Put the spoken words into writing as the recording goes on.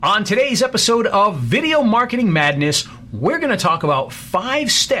On today's episode of Video Marketing Madness, we're going to talk about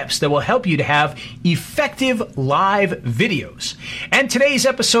 5 steps that will help you to have effective live videos. And today's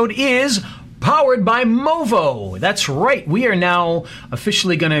episode is powered by Movo. That's right. We are now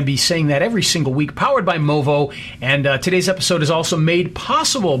officially going to be saying that every single week, powered by Movo. And today's episode is also made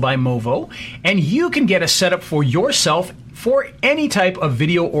possible by Movo. And you can get a setup for yourself for any type of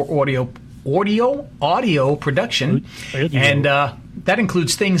video or audio production. And that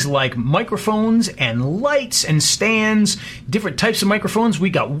includes things like microphones and lights and stands, different types of microphones. We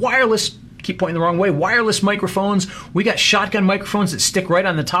got wireless, keep pointing the wrong way, wireless microphones. We got shotgun microphones that stick right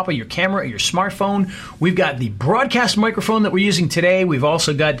on the top of your camera or your smartphone. We've got the broadcast microphone that we're using today. We've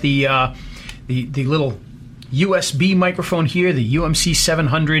also got the little USB microphone here, the UMC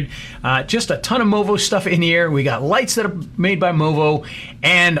 700. Just a ton of Movo stuff in here. We got lights that are made by Movo,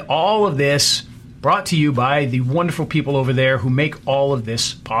 and all of this brought to you by the wonderful people over there who make all of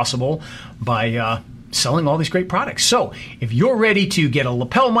this possible by selling all these great products. So if you're ready to get a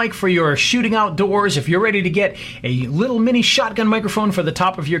lapel mic for your shooting outdoors, if you're ready to get a little mini shotgun microphone for the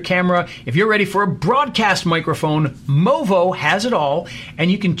top of your camera, if you're ready for a broadcast microphone, Movo has it all.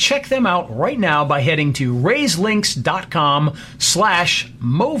 And you can check them out right now by heading to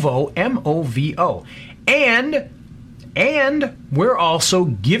raiselinks.com/Movo, M-O-V-O. And we're also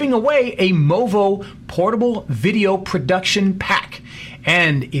giving away a Movo portable video production pack.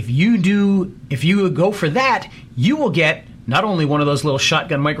 And if you go for that, you will get not only one of those little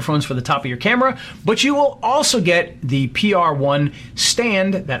shotgun microphones for the top of your camera, but you will also get the PR1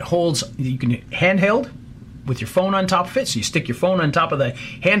 stand that holds, you can handheld with your phone on top of it. So you stick your phone on top of the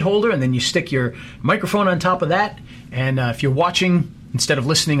hand holder, and then you stick your microphone on top of that. And if you're watching, instead of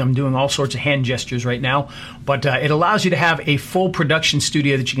listening, I'm doing all sorts of hand gestures right now. But it allows you to have a full production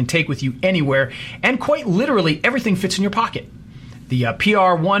studio that you can take with you anywhere. And quite literally, everything fits in your pocket. The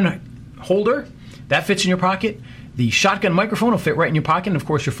PR1 holder, that fits in your pocket. The shotgun microphone will fit right in your pocket. And of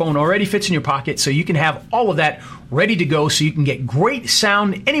course, your phone already fits in your pocket. So you can have all of that ready to go so you can get great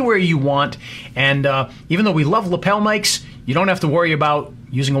sound anywhere you want. And even though we love lapel mics, you don't have to worry about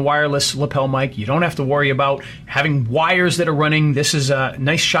using a wireless lapel mic. You don't have to worry about having wires that are running. This is a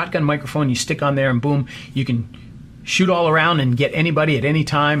nice shotgun microphone you stick on there, and boom, you can shoot all around and get anybody at any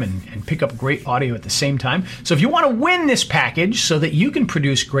time and pick up great audio at the same time. So if you want to win this package so that you can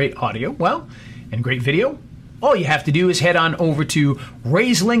produce great audio, and great video, all you have to do is head on over to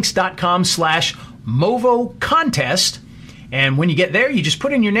raiselinks.com/Movo contest. And when you get there, you just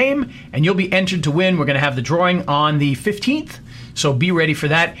put in your name and you'll be entered to win. We're going to have the drawing on the 15th, so be ready for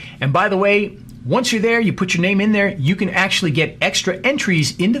that. And by the way, once you're there, you put your name in there, you can actually get extra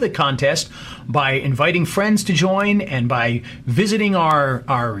entries into the contest by inviting friends to join and by visiting our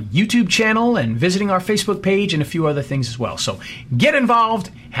YouTube channel and visiting our Facebook page and a few other things as well. So get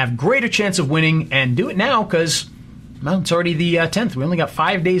involved, have greater chance of winning, and do it now because, it's already the 10th. We only got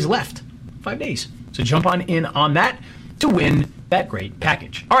 5 days left. 5 days. So jump on in on that to win that great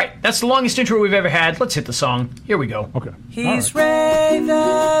package. All right, that's the longest intro we've ever had. Let's hit the song. Here we go. Okay. He's Ray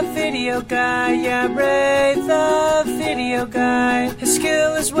the video guy, yeah, Ray the video guy. His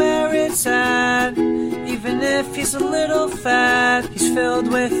skill is where it's at, even if he's a little fat. He's filled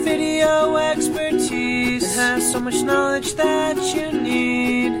with video expertise and has so much knowledge that you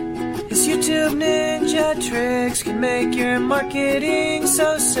need. His YouTube ninja tricks can make your marketing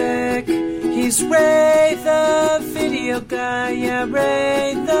so sick. He's Ray the video guy, yeah,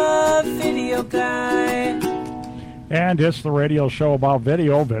 Ray the video guy. And it's the radio show about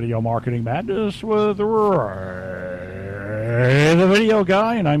Video Marketing Madness with Ray the video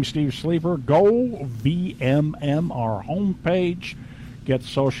guy, and I'm Steve Sleeper. Go VMM, our homepage. Get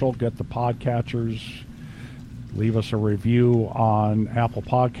social, get the podcatchers. Leave us a review on Apple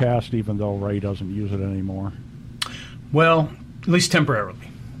Podcast, even though Ray doesn't use it anymore. Well, at least temporarily.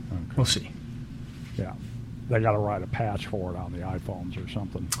 Okay. We'll see. Yeah. They got to write a patch for it on the iPhones or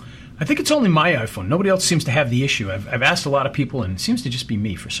something. I think it's only my iPhone. Nobody else seems to have the issue. I've asked a lot of people, and it seems to just be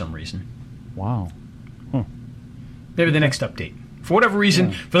me for some reason. Wow. Huh. Maybe the next update. For whatever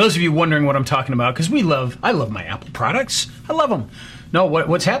reason, for those of you wondering what I'm talking about, because I love my Apple products. I love them. No,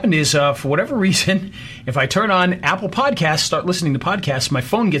 what's happened is, for whatever reason, if I turn on Apple Podcasts, start listening to podcasts, my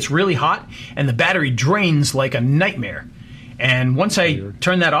phone gets really hot, and the battery drains like a nightmare. And once I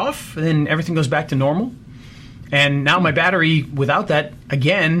turn that off, then everything goes back to normal. And now my battery, without that,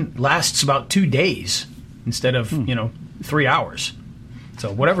 again, lasts about 2 days instead of, 3 hours.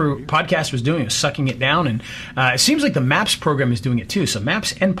 So whatever podcast was doing was sucking it down. And it seems like the Maps program is doing it too. So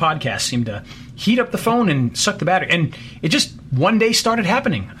Maps and podcasts seem to heat up the phone and suck the battery. And it just one day started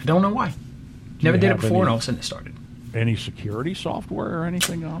happening. I don't know why. Never did it before, and all of a sudden it started. any security software or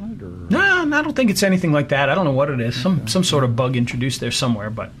anything on it? Or No, I don't think it's anything like that. I don't know what it is. Some sort of bug introduced there somewhere,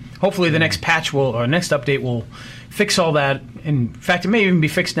 but hopefully the next patch or next update will fix all that. In fact, it may even be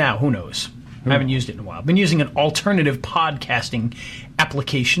fixed now. Who knows? I haven't used it in a while. I've been using an alternative podcasting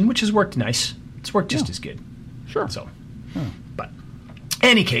application, which has worked nice. It's worked just as good. Sure. So, but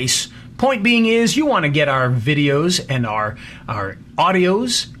any case, point being is you want to get our videos and our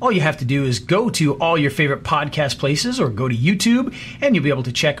audios. All you have to do is go to all your favorite podcast places or go to YouTube, and you'll be able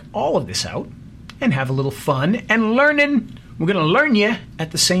to check all of this out and have a little fun and learning. We're going to learn you at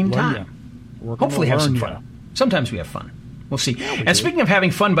the same time. Hopefully have some fun. Sometimes we have fun. We'll see. And speaking of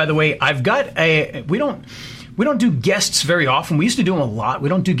having fun, by the way, I've got we don't do guests very often. We used to do them a lot. We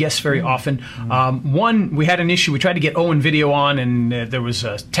don't do guests very often. One, we had an issue. We tried to get Owen Video on, and there was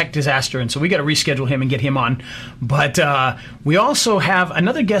a tech disaster, and so we got to reschedule him and get him on. But we also have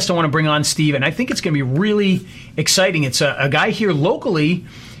another guest I want to bring on, Steve, and I think it's going to be really exciting. It's a guy here locally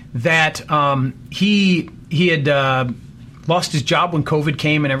that he had lost his job when COVID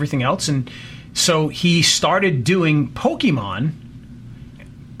came and everything else, and so he started doing Pokemon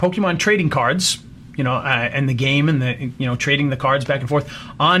trading cards, and the game and the, trading the cards back and forth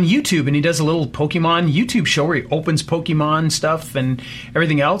on YouTube. And he does a little Pokemon YouTube show where he opens Pokemon stuff and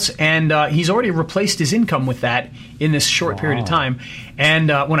everything else. And he's already replaced his income with that in this short period of time. And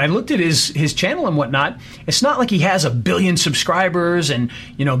when I looked at his channel and whatnot, it's not like he has 1 billion subscribers and,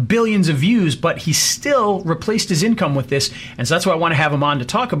 billions of views, but he still replaced his income with this. And so that's why I want to have him on to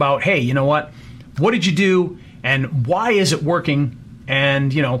talk about, hey, you know what did you do and why is it working?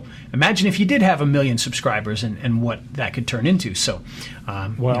 And, imagine if you did have 1 million subscribers and what that could turn into. So,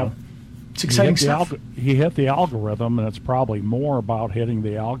 it's exciting stuff. He hit the algorithm, and it's probably more about hitting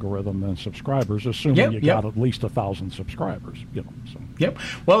the algorithm than subscribers, assuming you got at least 1,000 subscribers. So. Yep.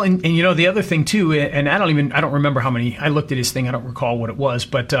 Well, and the other thing, too, and I don't remember how many. I looked at his thing. I don't recall what it was.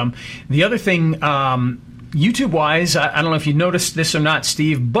 But the other thing, YouTube-wise, I don't know if you noticed this or not,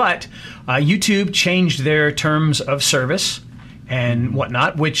 Steve, but YouTube changed their terms of service and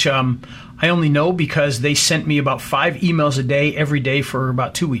whatnot, which I only know because they sent me about 5 emails a day every day for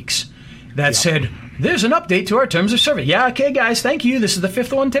about 2 weeks that said, there's an update to our terms of service. Yeah, okay, guys, thank you. This is the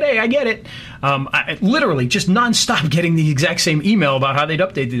 5th one today. I get it. I literally just nonstop getting the exact same email about how they'd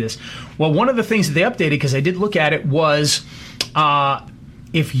updated this. Well, one of the things that they updated, because I did look at it, was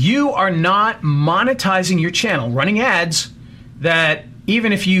if you are not monetizing your channel, running ads, that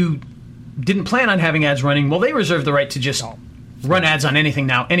even if you didn't plan on having ads running, well, they reserve the right to just run ads on anything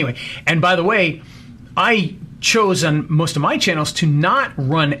now anyway. And by the way, I chose on most of my channels to not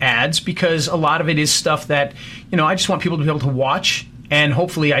run ads because a lot of it is stuff that, I just want people to be able to watch, and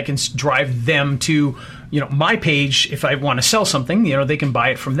hopefully I can drive them to, my page. If I want to sell something, they can buy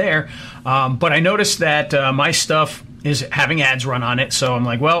it from there. But I noticed that my stuff is having ads run on it. So I'm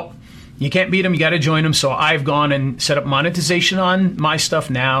like, well, you can't beat them. You got to join them. So I've gone and set up monetization on my stuff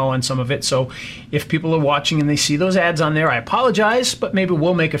now and some of it. So if people are watching and they see those ads on there, I apologize, but maybe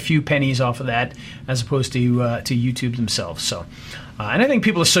we'll make a few pennies off of that as opposed to YouTube themselves. So, and I think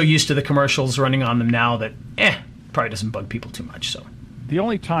people are so used to the commercials running on them now that probably doesn't bug people too much. So. The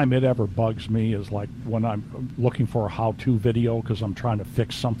only time it ever bugs me is like when I'm looking for a how-to video because I'm trying to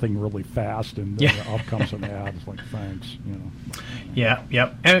fix something really fast, and then up comes an ad. It's like, thanks, Yeah,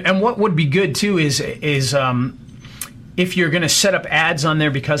 yep. And what would be good too is if you're going to set up ads on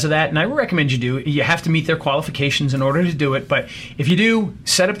there because of that, and I recommend you do. You have to meet their qualifications in order to do it. But if you do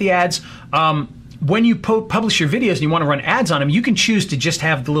set up the ads, when you publish your videos and you want to run ads on them, you can choose to just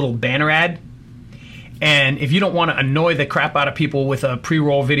have the little banner ad. And if you don't want to annoy the crap out of people with a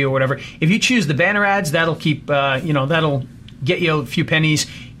pre-roll video or whatever, if you choose the banner ads, that'll keep, that'll get you a few pennies,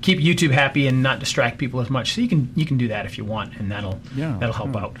 keep YouTube happy, and not distract people as much. So you can do that if you want, and that'll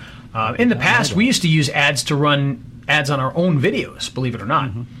help out. In the past, we used to use ads to run ads on our own videos, believe it or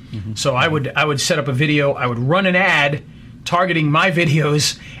not. So I would set up a video, I would run an ad targeting my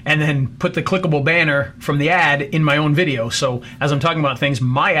videos, and then put the clickable banner from the ad in my own video. So as I'm talking about things,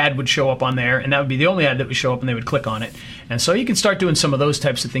 my ad would show up on there, and that would be the only ad that would show up, and they would click on it. And so you can start doing some of those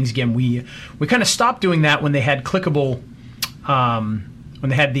types of things again. We kind of stopped doing that when they had clickable,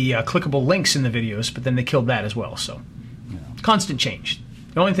 clickable links in the videos, but then they killed that as well. So constant change.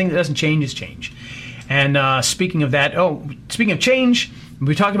 The only thing that doesn't change is change. And speaking of that, speaking of change,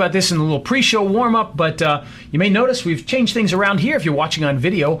 we talked about this in the little pre-show warm-up, but you may notice we've changed things around here if you're watching on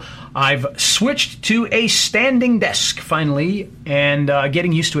video. I've switched to a standing desk, finally, and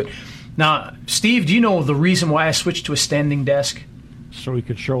getting used to it. Now, Steve, do you know the reason why I switched to a standing desk? So we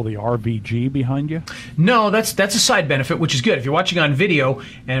could show the RVG behind you? No, that's a side benefit, which is good. If you're watching on video,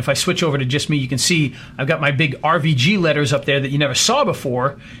 and if I switch over to just me, you can see I've got my big RVG letters up there that you never saw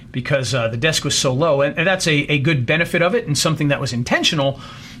before because the desk was so low. And that's a good benefit of it and something that was intentional.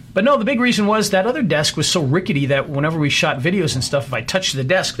 But no, the big reason was that other desk was so rickety that whenever we shot videos and stuff, if I touched the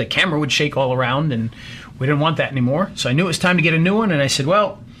desk, the camera would shake all around, and we didn't want that anymore. So I knew it was time to get a new one, and I said,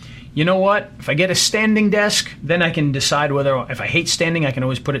 well, you know what? If I get a standing desk, then I can decide whether, if I hate standing, I can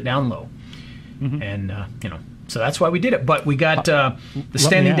always put it down low. Mm-hmm. And, so that's why we did it. But we got the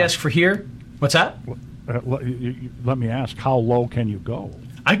standing desk for here. What's that? Let me ask, how low can you go?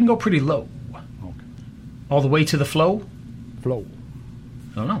 I can go pretty low. Okay. All the way to the flow? Flow.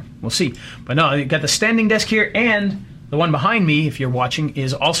 I don't know. We'll see. But no, you got the standing desk here, and the one behind me, if you're watching,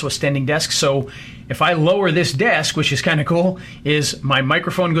 is also a standing desk. So if I lower this desk, which is kind of cool, is my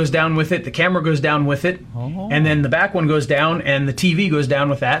microphone goes down with it, the camera goes down with it, and then the back one goes down, and the TV goes down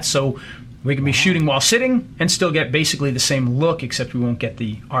with that. So we can be shooting while sitting and still get basically the same look, except we won't get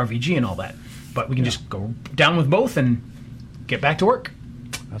the RVG and all that. But we can just go down with both and get back to work.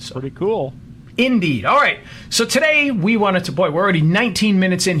 That's pretty cool. Indeed. All right. So today we wanted to, we're already 19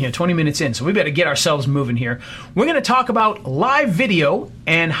 minutes in here, 20 minutes in, so we better get ourselves moving here. We're going to talk about live video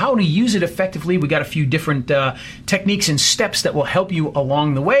and how to use it effectively. We got a few different techniques and steps that will help you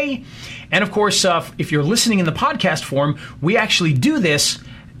along the way. And of course, if you're listening in the podcast form, we actually do this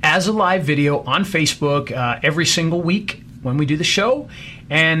as a live video on Facebook every single week when we do the show.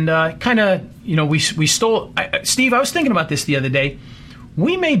 And we stole, Steve, I was thinking about this the other day.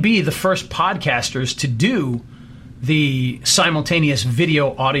 We may be the first podcasters to do the simultaneous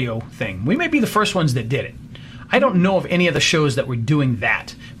video audio thing. We may be the first ones that did it. I don't know of any other shows that were doing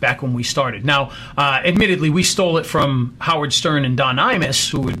that back when we started. Now, admittedly, we stole it from Howard Stern and Don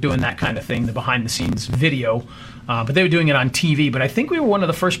Imus, who were doing that kind of thing, the behind-the-scenes video. But they were doing it on TV. But I think we were one of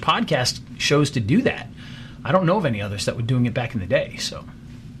the first podcast shows to do that. I don't know of any others that were doing it back in the day. So,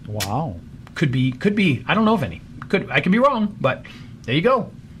 wow, could be. I don't know of any. I could be wrong, but there you go.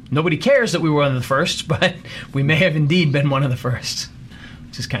 Nobody cares that we were one of the first, but we may have indeed been one of the first,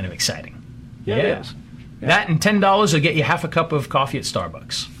 which is kind of exciting. Yeah. It is. Yeah. That and $10 will get you half a cup of coffee at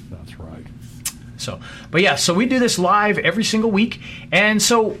Starbucks. That's right. So we do this live every single week, and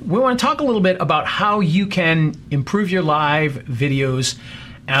so we want to talk a little bit about how you can improve your live videos.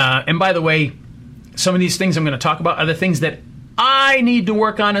 And by the way, some of these things I'm going to talk about are the things that I need to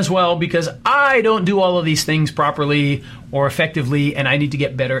work on as well, because I don't do all of these things properly or effectively, and I need to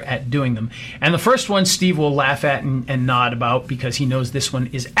get better at doing them. And the first one Steve will laugh at and nod about, because he knows this one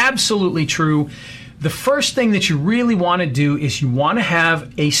is absolutely true. The first thing that you really want to do is you want to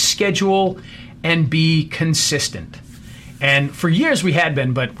have a schedule and be consistent. And for years we had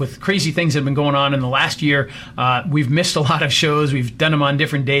been, but with crazy things that have been going on in the last year, we've missed a lot of shows. We've done them on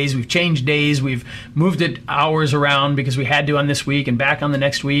different days. We've changed days. We've moved it hours around because we had to on this week and back on the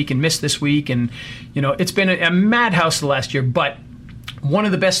next week and missed this week. And, it's been a madhouse the last year. But one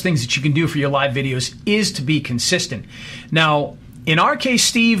of the best things that you can do for your live videos is to be consistent. Now, in our case,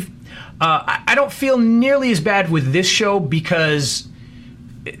 Steve, I don't feel nearly as bad with this show because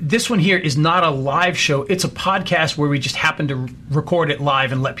this one here is not a live show. It's a podcast where we just happen to record it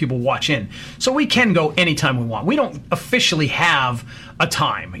live and let people watch in. So we can go anytime we want. We don't officially have a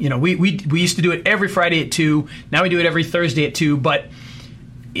time. We used to do it every Friday at 2. Now we do it every Thursday at 2. But,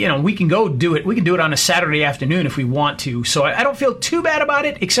 we can go do it. We can do it on a Saturday afternoon if we want to. So I don't feel too bad about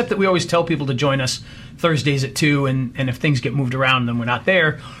it, except that we always tell people to join us Thursdays at 2. And if things get moved around, then we're not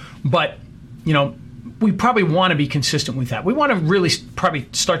there. But, we probably want to be consistent with that. We want to really probably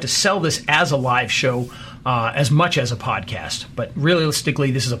start to sell this as a live show as much as a podcast. But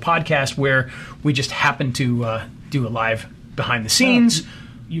realistically, this is a podcast where we just happen to do a live behind the scenes.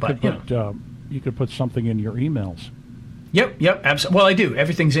 You could put something in your emails. Yep, absolutely. Well, I do.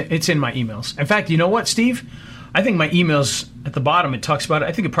 It's in my emails. In fact, you know what, Steve? I think my emails at the bottom, it talks about it.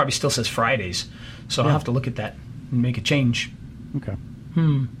 I think it probably still says Fridays. So I'll have to look at that and make a change. Okay.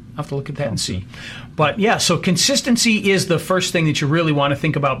 I'll have to look at that and see. But yeah, so consistency is the first thing that you really want to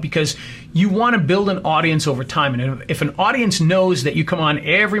think about, because you want to build an audience over time. And if an audience knows that you come on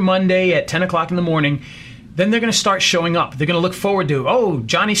every Monday at 10 o'clock in the morning, then they're going to start showing up. They're going to look forward to,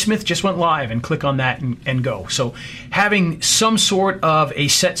 Johnny Smith just went live, and click on that and go. So having some sort of a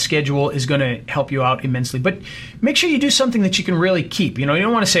set schedule is going to help you out immensely. But make sure you do something that you can really keep. You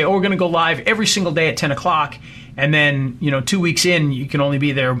don't want to say, we're going to go live every single day at 10 o'clock, and then 2 weeks in you can only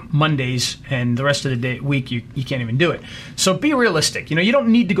be there Mondays, and the rest of the week you can't even do it. So be realistic. You don't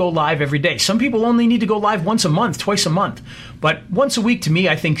need to go live every day. Some people only need to go live once a month, twice a month, but once a week to me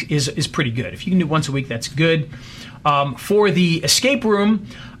I think is pretty good. If you can do once a week, that's good. For the escape room,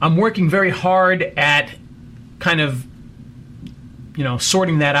 I'm working very hard at kind of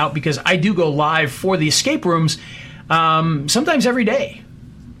sorting that out, because I do go live for the escape rooms sometimes every day.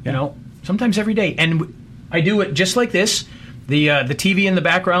 Sometimes every day, and I do it just like this. The TV in the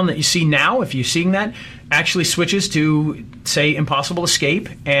background that you see now, if you're seeing that, actually switches to, say, Impossible Escape,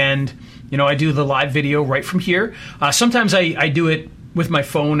 and I do the live video right from here. Sometimes I do it with my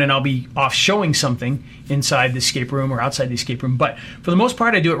phone, and I'll be off showing something inside the escape room or outside the escape room. But for the most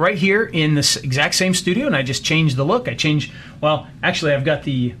part, I do it right here in this exact same studio, and I just change the look. Actually, I've got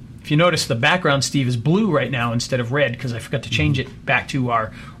if you notice, the background, Steve, is blue right now instead of red, because I forgot to change it back to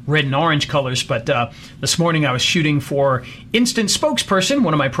our red and orange colors. But this morning I was shooting for Instant Spokesperson,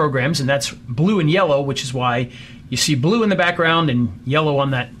 one of my programs, and that's blue and yellow, which is why you see blue in the background and yellow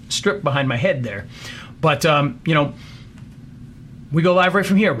on that strip behind my head there. But, we go live right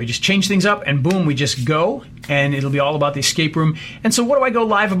from here. We just change things up, and boom, we just go, and it'll be all about the escape room. And so what do I go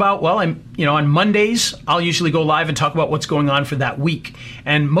live about? Well, on Mondays, I'll usually go live and talk about what's going on for that week.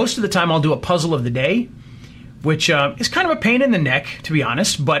 And most of the time, I'll do a puzzle of the day, which is kind of a pain in the neck, to be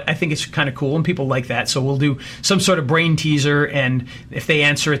honest, but I think it's kind of cool, and people like that. So we'll do some sort of brain teaser, and if they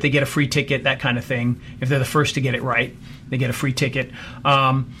answer it, they get a free ticket, that kind of thing. If they're the first to get it right, they get a free ticket.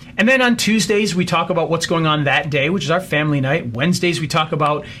 And then on Tuesdays, we talk about what's going on that day, which is our family night. Wednesdays, we talk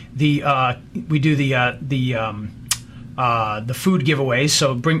about the food giveaways.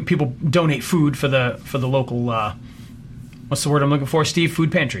 So people donate food for the local, what's the word I'm looking for, Steve?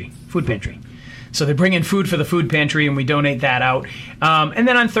 Food pantry. So they bring in food for the food pantry, and we donate that out. And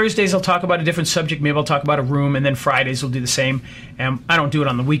then on Thursdays, I'll talk about a different subject. Maybe I'll talk about a room. And then Fridays, we'll do the same. And I don't do it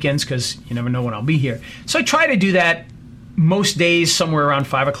on the weekends, because you never know when I'll be here. So I try to do that most days somewhere around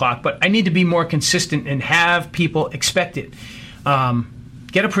 5 o'clock. But I need to be more consistent and have people expect it.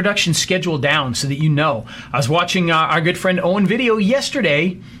 Get a production schedule down so that you know. I was watching our good friend Owen video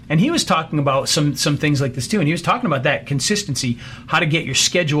yesterday, and he was talking about some things like this too. And he was talking about that consistency, how to get your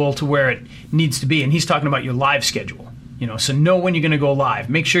schedule to where it needs to be. And he's talking about your live schedule. So know when you're going to go live.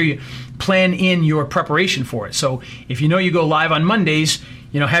 Make sure you plan in your preparation for it. So if you know you go live on Mondays,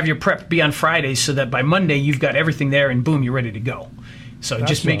 have your prep be on Fridays, so that by Monday you've got everything there, and boom, you're ready to go. So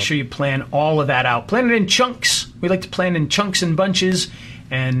just make sure you plan all of that out. Plan it in chunks. We like to plan in chunks and bunches,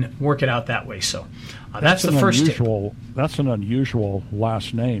 and work it out that way. So that's the first tip. That's an unusual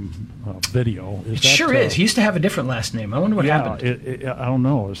last name video. It sure is. He used to have a different last name. I wonder what happened. I don't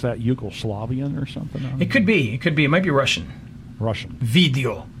know. Is that Yugoslavian or something? It could be. It might be Russian.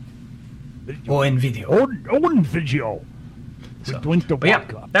 Video. Owen video. Owen video. So, but yeah,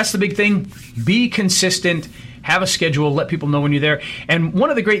 that's the big thing. Be consistent. Have a schedule. Let people know when you're there. And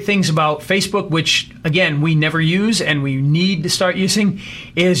one of the great things about Facebook, which, again, we never use and we need to start using,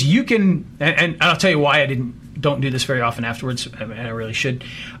 is you can, and I'll tell you why I don't do this very often afterwards, and I really should.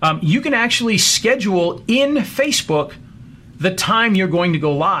 You can actually schedule in Facebook the time you're going to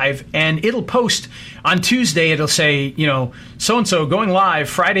go live, and it'll post on Tuesday. It'll say, so-and-so going live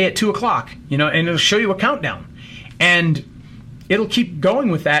Friday at 2 o'clock, and it'll show you a countdown. And it'll keep going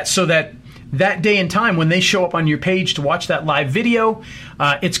with that, so that day and time, when they show up on your page to watch that live video,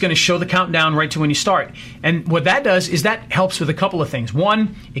 it's going to show the countdown right to when you start. And what that does is that helps with a couple of things.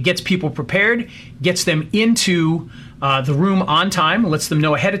 One, it gets people prepared, gets them into the room on time, lets them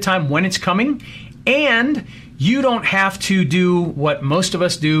know ahead of time when it's coming, and you don't have to do what most of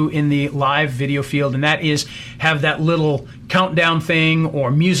us do in the live video field, and that is have that little countdown thing or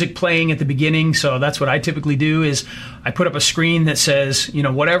music playing at the beginning. So that's what I typically do, is I put up a screen that says,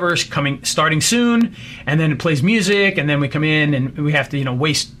 whatever's starting soon, and then it plays music, and then we come in and we have to,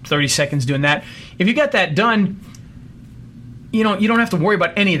 waste 30 seconds doing that. If you got that done, you don't have to worry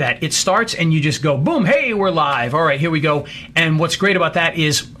about any of that. It starts and you just go, boom, hey, we're live. All right, here we go. And what's great about that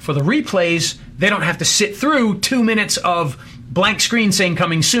is for the replays, they don't have to sit through 2 minutes of blank screen saying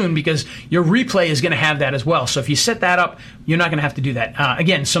coming soon, because your replay is going to have that as well. So if you set that up, you're not going to have to do that.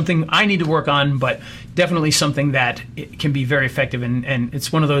 Again, something I need to work on, but definitely something that it can be very effective. And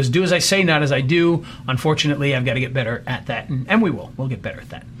it's one of those do as I say, not as I do. Unfortunately, I've got to get better at that. And we will. We'll get better at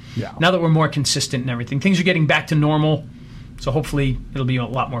that. Yeah. Now that we're more consistent and everything. Things are getting back to normal. So hopefully it'll be a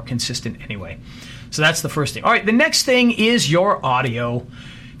lot more consistent anyway. So that's the first thing. All right, the next thing is your audio.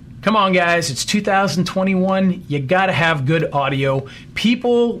 Come on, guys. It's 2021. You got to have good audio.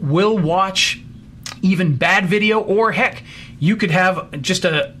 People will watch even bad video, or heck, you could have just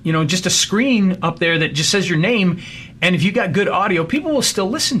a screen up there that just says your name, and if you've got good audio, people will still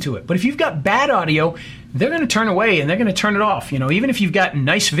listen to it. But if you've got bad audio, they're going to turn away and they're going to turn it off. Even if you've got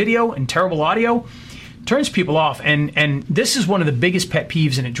nice video and terrible audio, it turns people off. And this is one of the biggest pet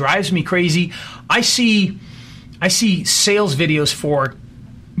peeves, and it drives me crazy. I see sales videos for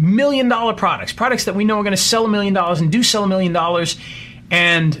 $1 million products that we know are going to sell $1 million and do sell $1 million,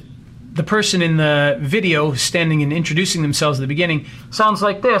 and the person in the video standing and introducing themselves at the beginning sounds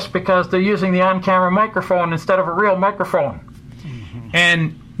like this because they're using the on-camera microphone instead of a real microphone. Mm-hmm.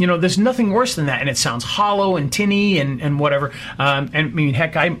 And there's nothing worse than that, and it sounds hollow and tinny and whatever. And I mean,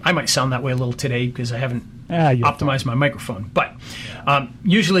 heck, I might sound that way a little today because I haven't optimized my microphone. But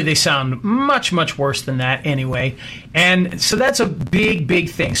usually they sound much, much worse than that anyway. And so that's a big, big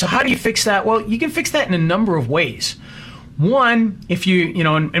thing. So how do you fix that? Well, you can fix that in a number of ways. One, if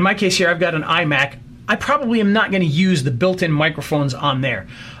in my case here, I've got an iMac. I probably am not going to use the built-in microphones on there.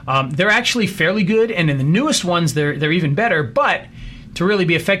 They're actually fairly good, and in the newest ones, they're even better. But to really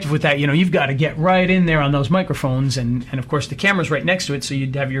be effective with that, you've got to get right in there on those microphones, and of course the camera's right next to it, so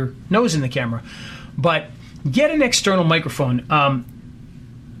you'd have your nose in the camera. But get an external microphone.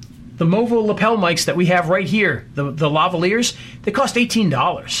 The Movo lapel mics that we have right here, the lavaliers, they cost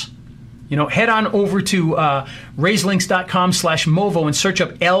 $18. Head on over to raiselinks.com/Movo and search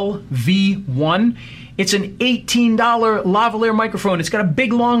up LV1. It's an $18 lavalier microphone. It's got a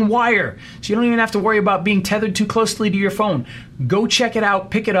big, long wire, so you don't even have to worry about being tethered too closely to your phone. Go check it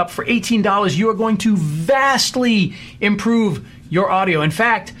out. Pick it up. For $18, you are going to vastly improve your audio. In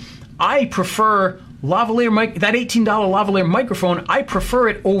fact, I prefer that $18 lavalier microphone. I prefer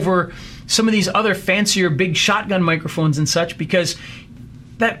it over some of these other fancier big shotgun microphones and such, because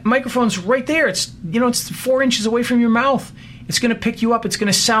that microphone's right there. It's 4 inches away from your mouth. It's going to pick you up. It's going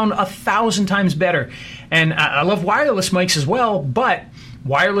to sound 1,000 times better. And I love wireless mics as well, but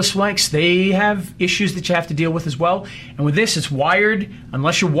wireless mics, they have issues that you have to deal with as well. And with this, it's wired.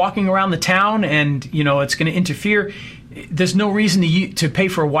 Unless you're walking around the town and it's going to interfere, there's no reason to pay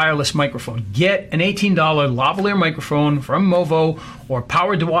for a wireless microphone. Get an $18 lavalier microphone from Movo, or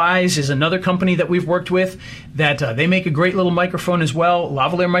PowerDwise is another company that we've worked with that they make a great little microphone as well,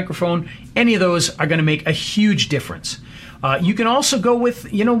 lavalier microphone. Any of those are going to make a huge difference. You can also go with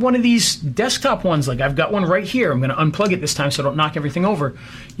one of these desktop ones. Like I've got one right here. I'm going to unplug it this time so I don't knock everything over.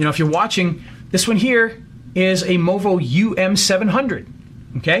 If you're watching, this one here is a Movo UM700.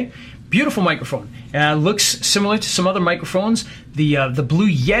 Okay? Beautiful microphone. Looks similar to some other microphones. The Blue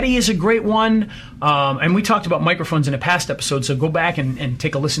Yeti is a great one. And we talked about microphones in a past episode, so go back and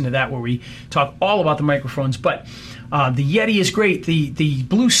take a listen to that where we talk all about the microphones. But the Yeti is great. The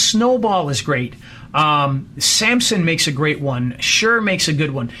Blue Snowball is great. Samson makes a great one. Shure makes a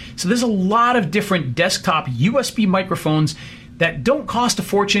good one. So there's a lot of different desktop USB microphones that don't cost a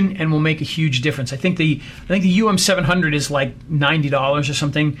fortune and will make a huge difference. I think the UM700 is like $90 or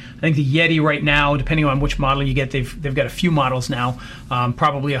something. I think the Yeti right now, depending on which model you get, they've got a few models now,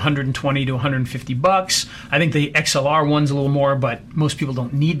 probably $120 to $150. I think the XLR one's a little more, but most people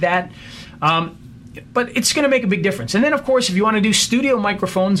don't need that. But it's going to make a big difference. And then, of course, if you want to do studio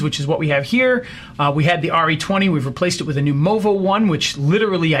microphones, which is what we have here, we had the RE20. We've replaced it with a new Movo one, which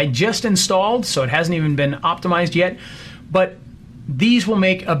literally I just installed, so it hasn't even been optimized yet. But these will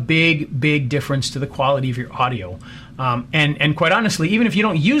make a big, big difference to the quality of your audio. And quite honestly, even if you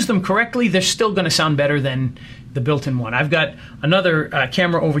don't use them correctly, they're still going to sound better than the built-in one. I've got another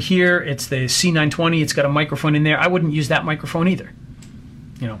camera over here. It's the C920. It's got a microphone in there. I wouldn't use that microphone either.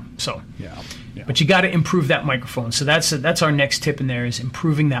 So. Yeah. But you got to improve that microphone. So that's our next tip in there, is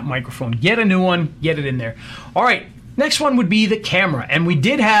improving that microphone. Get a new one. Get it in there. All right. Next one would be the camera. And we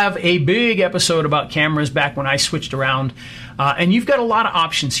did have a big episode about cameras back when I switched around. And you've got a lot of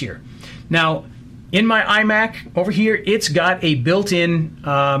options here. Now, in my iMac over here, it's got a built-in,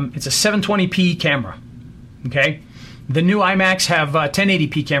 it's a 720p camera. Okay? The new iMacs have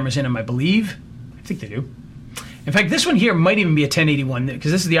 1080p cameras in them, I believe. I think they do. In fact, this one here might even be a 1080 one,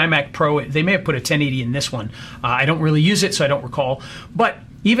 because this is the iMac Pro. They may have put a 1080 in this one. I don't really use it, so I don't recall. But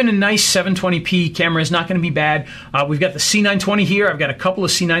even a nice 720p camera is not going to be bad. We've got the C920 here. I've got a couple of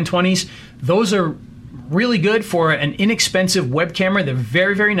C920s. Those are really good for an inexpensive web camera. They're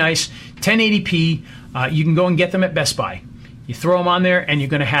very, very nice. 1080p. You can go and get them at Best Buy. You throw them on there, and you're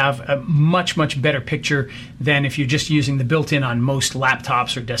going to have a much, much better picture than if you're just using the built-in on most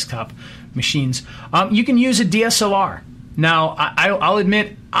laptops or desktop machines. You can use a DSLR. Now, I'll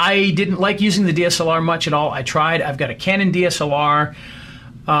admit I didn't like using the DSLR much at all. I tried. I've got a Canon DSLR.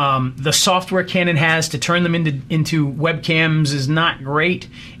 The software Canon has to turn them into webcams is not great.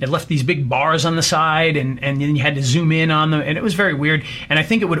 It left these big bars on the side, and then you had to zoom in on them, and it was very weird. And I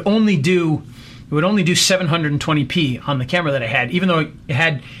think it would only do 720p on the camera that I had, even though it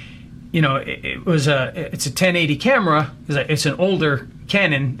had, it's a 1080 camera. It's an older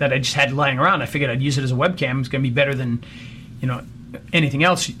Canon that I just had lying around. I figured I'd use it as a webcam. It's going to be better than, anything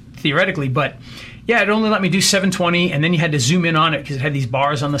else theoretically, but yeah, it only let me do 720, and then you had to zoom in on it because it had these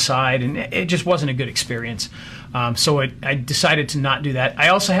bars on the side, and it just wasn't a good experience. So I decided to not do that. I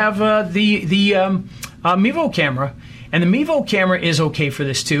also have the Mevo camera, and the Mevo camera is okay for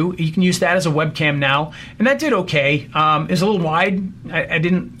this too. You can use that as a webcam now, and that did okay. It's a little wide. I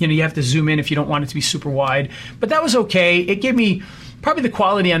didn't, you have to zoom in if you don't want it to be super wide, but that was okay. It gave me probably the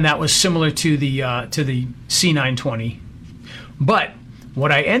quality on that was similar to the C920, but what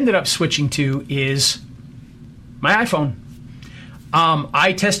I ended up switching to is my iPhone.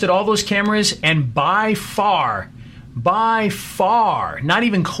 I tested all those cameras, and by far, not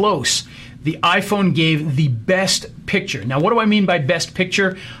even close, the iPhone gave the best picture. Now, what do I mean by best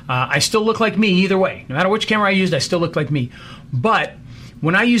picture? I still look like me either way. No matter which camera I used, I still look like me. But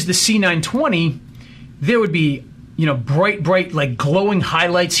when I used the C920, there would be bright, like glowing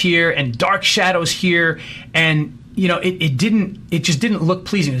highlights here and dark shadows here, and it just didn't look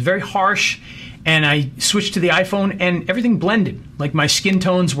pleasing. It was very harsh, and I switched to the iPhone, and everything blended. Like my skin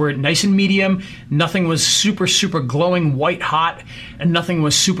tones were nice and medium. Nothing was super, super glowing white hot, and nothing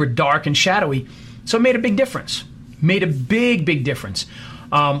was super dark and shadowy. So it made a big difference. Made a big, big difference.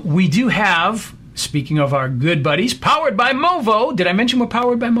 We do have, speaking of our good buddies, powered by Movo. Did I mention we're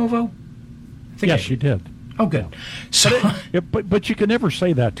powered by Movo? Yes, you did. Oh, good. So, but you can never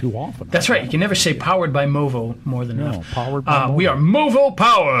say that too often. That's right. You can never say powered by Movo more than enough. Powered by Movo. We are Movo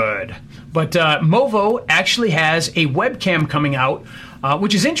powered. But Movo actually has a webcam coming out,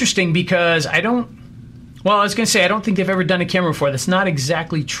 which is interesting because I don't think they've ever done a camera before. That's not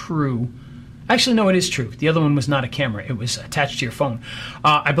exactly true. Actually, no, it is true. The other one was not a camera. It was attached to your phone.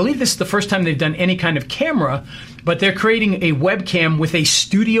 I believe this is the first time they've done any kind of camera, but they're creating a webcam with a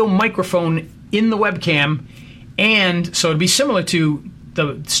studio microphone in the webcam, and so it'd be similar to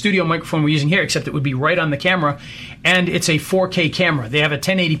the studio microphone we're using here, except it would be right on the camera, and it's a 4K camera. They have a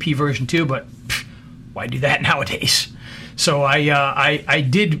 1080p version too, but why do that nowadays? So I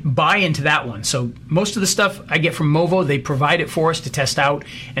did buy into that one. So most of the stuff I get from Movo, they provide it for us to test out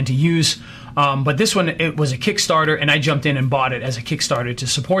and to use. But this one, it was a Kickstarter, and I jumped in and bought it as a Kickstarter to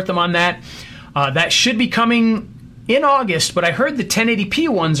support them on that. That should be coming in August, but I heard the 1080p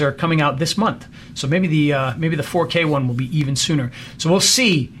ones are coming out this month. So maybe the 4K one will be even sooner. So we'll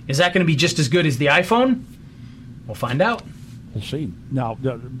see. Is that going to be just as good as the iPhone? We'll find out. We'll see. Now,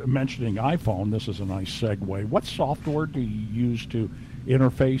 mentioning iPhone, this is a nice segue. What software do you use to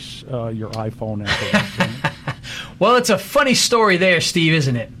interface your iPhone after? Well, it's a funny story there, Steve,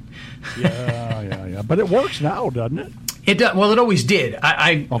 isn't it? Yeah. But it works now, doesn't it? It does. Well, it always did.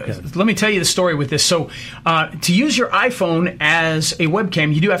 Okay. Let me tell you the story with this. So, to use your iPhone as a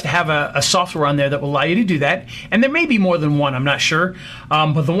webcam, you do have to have a software on there that will allow you to do that. And there may be more than one. I'm not sure.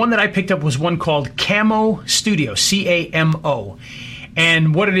 But the one that I picked up was one called Camo Studio, C-A-M-O.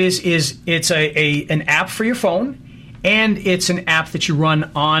 And what it is it's an app for your phone, and it's an app that you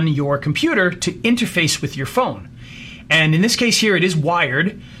run on your computer to interface with your phone. And in this case here, it is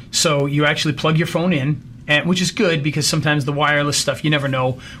wired, so you actually plug your phone in. Which is good because sometimes the wireless stuff, you never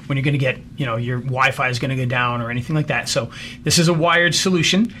know when you're going to get, your Wi-Fi is going to go down or anything like that. So this is a wired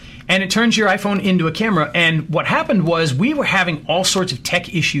solution, and it turns your iPhone into a camera. And what happened was we were having all sorts of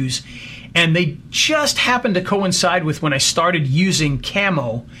tech issues, and they just happened to coincide with when I started using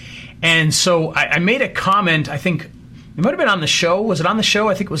Camo. And so I made a comment, I think it might have been on the show. Was it on the show?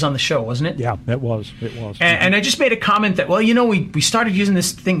 I think it was on the show, wasn't it? Yeah, it was. And I just made a comment that, we started using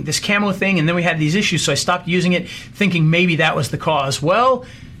this Camo thing, and then we had these issues, so I stopped using it, thinking maybe that was the cause. Well,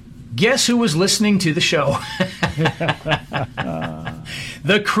 guess who was listening to the show?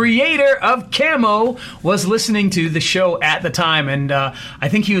 The creator of Camo was listening to the show at the time, and I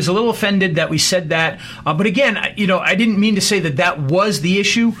think he was a little offended that we said that. But again, I didn't mean to say that was the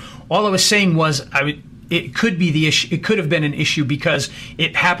issue. All I was saying was it could be the issue. It could have been an issue because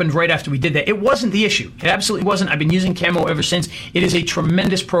it happened right after we did that. It wasn't the issue. It absolutely wasn't. I've been using Camo ever since. It is a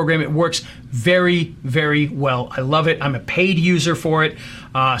tremendous program. It works very, very well. I love it. I'm a paid user for it.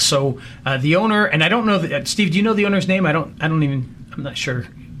 So the owner, and I don't know that, Steve, do you know the owner's name? I'm not sure.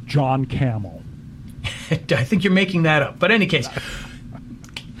 John Camo. I think you're making that up. But in any case,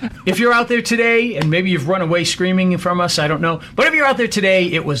 If you're out there today, and maybe you've run away screaming from us, I don't know. But if you're out there today,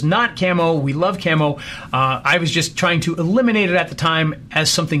 it was not camo. We love camo. I was just trying to eliminate it at the time as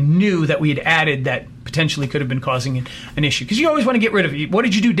something new that we had added that potentially could have been causing an issue. Because you always want to get rid of it. What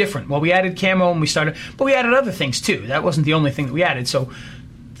did you do different? Well, we added camo and but we added other things too. That wasn't the only thing that we added. So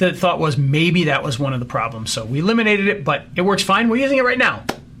the thought was maybe that was one of the problems. So we eliminated it, but it works fine. We're using it right now.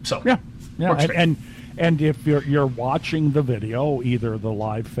 So yeah. Works great. And if you're watching the video, either the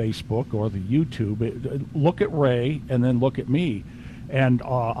live Facebook or the YouTube, look at Ray and then look at me. And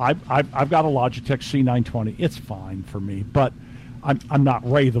I've got a Logitech C920. It's fine for me, but I'm not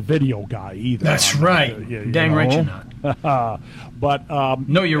Ray the video guy either. That's right. Dang right you're not. But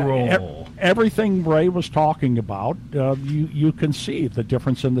know your role. Everything Ray was talking about, you can see the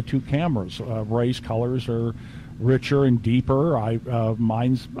difference in the two cameras. Ray's colors are richer and deeper. I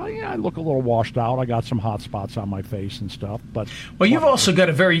look a little washed out. I got some hot spots on my face and stuff. But you've also got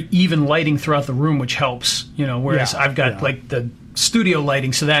a very even lighting throughout the room, which helps. Whereas I've got like the studio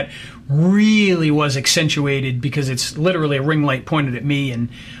lighting, so that really was accentuated because it's literally a ring light pointed at me.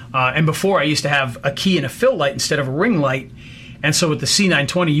 And before I used to have a key and a fill light instead of a ring light, and so with the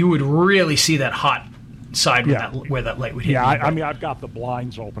C920, you would really see that hot side where that light would hit. Yeah, I mean, I've got the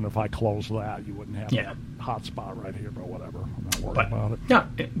blinds open. If I close that, you wouldn't have that hot spot right here, but whatever. I'm not worried about it. Yeah,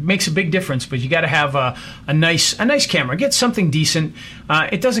 it makes a big difference, but you got to have a nice camera. Get something decent.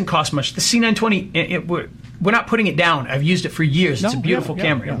 It doesn't cost much. The C920, we're not putting it down. I've used it for years. It's a beautiful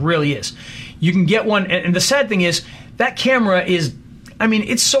camera. Yeah. It really is. You can get one, and the sad thing is that camera is,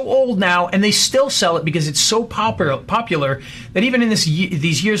 it's so old now, and they still sell it because it's so popular that even in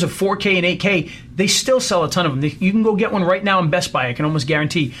these years of 4K and 8K, they still sell a ton of them. You can go get one right now in Best Buy, I can almost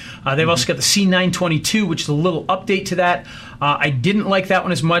guarantee. They've also got the C922, which is a little update to that. I didn't like that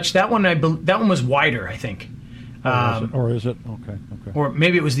one as much. That one was wider, I think. Or is it? Okay. Or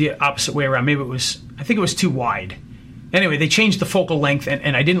maybe it was the opposite way around. I think it was too wide. Anyway, they changed the focal length,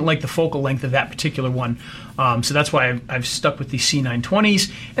 and I didn't like the focal length of that particular one. So that's why I've stuck with these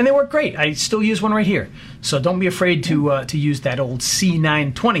C920s, and they work great. I still use one right here. So don't be afraid to use that old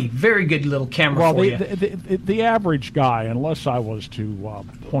C920. Very good little camera for you. The average guy, unless I was to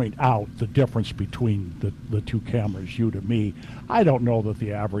point out the difference between the two cameras, you to me, I don't know that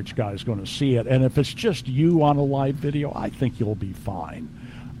the average guy is going to see it. And if it's just you on a live video, I think you'll be fine.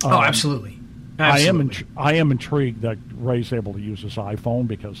 Absolutely. I am intrigued that Ray's able to use his iPhone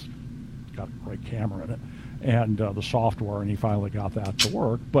because it's got a great camera in it and the software, and he finally got that to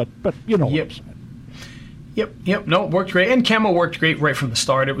work. But you know what I'm saying. Yep. No, it worked great. And camo worked great right from the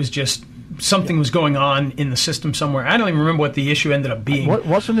start. It was just something was going on in the system somewhere. I don't even remember what the issue ended up being.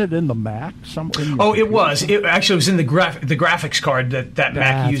 Wasn't it in the Mac? It was. It actually was in the graphics card that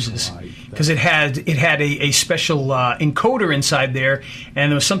Mac uses. Because it had a special encoder inside there,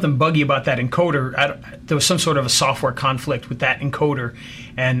 and there was something buggy about that encoder. There was some sort of a software conflict with that encoder,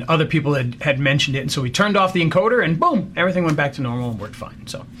 and other people had mentioned it. And so we turned off the encoder, and boom, everything went back to normal and worked fine.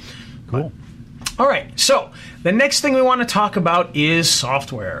 So cool. All right. So the next thing we want to talk about is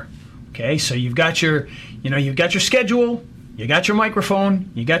software. Okay. So you've got your schedule. You got your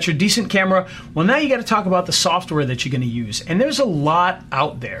microphone, you got your decent camera. Well, now you got to talk about the software that you're going to use. And there's a lot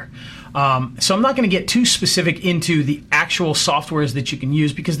out there. So I'm not going to get too specific into the actual softwares that you can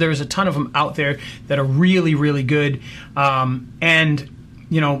use because there's a ton of them out there that are really, really good.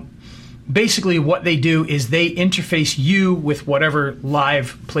 Basically what they do is they interface you with whatever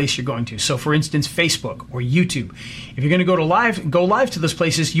live place you're going to. So for instance, Facebook or YouTube. If you're going to go live to those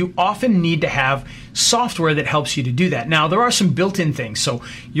places, you often need to have software that helps you to do that. Now, there are some built-in things. So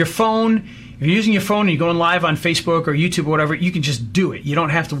your phone, if you're using your phone and you're going live on Facebook or YouTube or whatever, you can just do it. You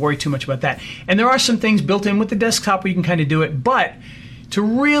don't have to worry too much about that. And there are some things built in with the desktop where you can kind of do it. But to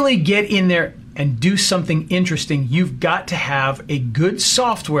really get in there and do something interesting, you've got to have a good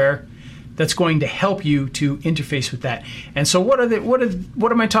software that's going to help you to interface with that. And so what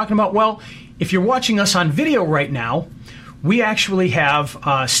am I talking about? Well, if you're watching us on video right now, we actually have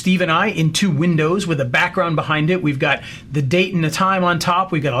Steve and I in two windows with a background behind it. We've got the date and the time on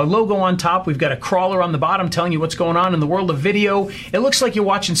top. We've got our logo on top. We've got a crawler on the bottom telling you what's going on in the world of video. It looks like you're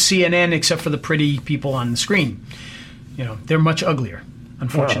watching CNN except for the pretty people on the screen. They're much uglier,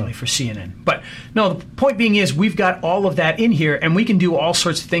 unfortunately, for CNN. But no, the point being is we've got all of that in here, and we can do all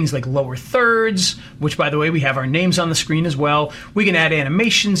sorts of things like lower thirds, which, by the way, we have our names on the screen as well. We can add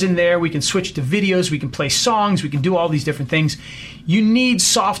animations in there. We can switch to videos. We can play songs. We can do all these different things. You need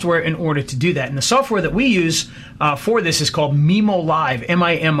software in order to do that. And the software that we use for this is called Mimo Live,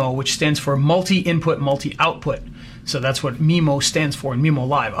 MIMO, which stands for Multi-Input, Multi-Output. So that's what Mimo stands for in Mimo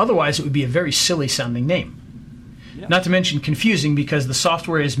Live. Otherwise, it would be a very silly-sounding name. Not to mention confusing because the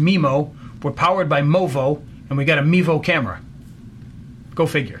software is Mimo. We're powered by Movo, and we got a Mevo camera. Go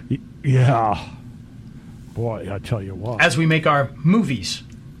figure. Yeah. Boy, I tell you what. As we make our movies.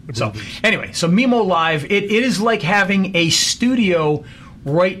 So anyway, so Mimo Live, it is like having a studio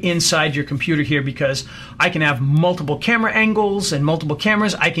right inside your computer here, because I can have multiple camera angles and multiple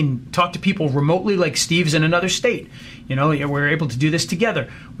cameras. I can talk to people remotely, like Steve's in another state. You know, we're able to do this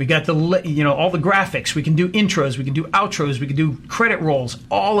together. We got the, all the graphics. We can do intros. We can do outros. We can do credit rolls.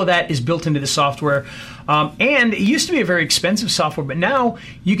 All of that is built into the software. And it used to be a very expensive software, but now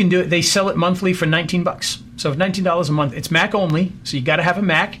you can do it. They sell it monthly for $19. So $19 a month. It's Mac only, so you got to have a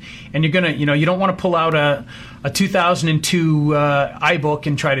Mac, and you're gonna, you don't want to pull out a 2002 iBook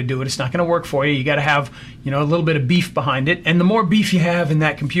and try to do it. It's not going to work for you. You got to have, a little bit of beef behind it, and the more beef you have in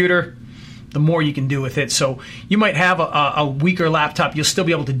that computer, the more you can do with it. So you might have a weaker laptop. You'll still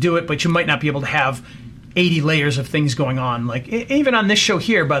be able to do it, but you might not be able to have 80 layers of things going on. Like even on this show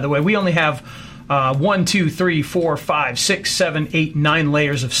here, by the way, we only have 1, 2, 3, 4, 5, 6, 7, 8, 9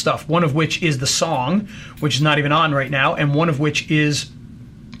 layers of stuff. One of which is the song, which is not even on right now, and one of which is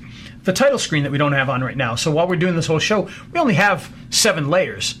the title screen that we don't have on right now. So while we're doing this whole show, we only have 7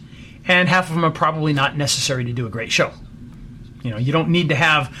 layers, and half of them are probably not necessary to do a great show. You don't need to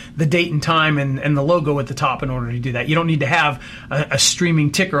have the date and time and the logo at the top in order to do that. You don't need to have a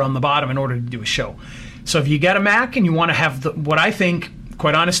streaming ticker on the bottom in order to do a show. So if you got a Mac and you want to have what I think,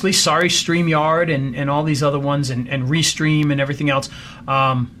 quite honestly, sorry StreamYard and all these other ones and Restream and everything else,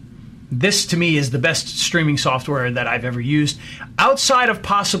 this to me is the best streaming software that I've ever used. Outside of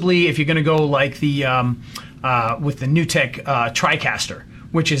possibly if you're going to go like the with the NewTek TriCaster,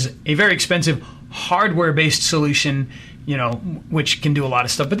 which is a very expensive hardware-based solution, which can do a lot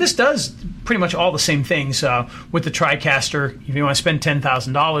of stuff. But this does pretty much all the same things. With the TriCaster, if you want to spend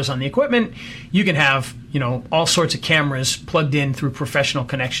 $10,000 on the equipment, you can have, all sorts of cameras plugged in through professional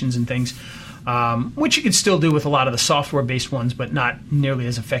connections and things, which you can still do with a lot of the software-based ones, but not nearly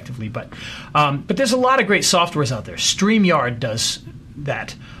as effectively. But there's a lot of great softwares out there. StreamYard does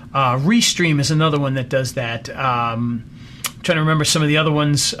that. Restream is another one that does that. I'm trying to remember some of the other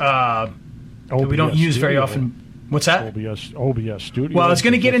ones that we don't use very often. What's that? OBS Studio. Well, I was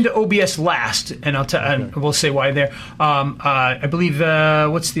going to get into OBS last, and and we'll say why there. I believe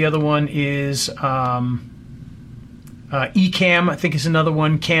what's the other one is Ecamm. I think is another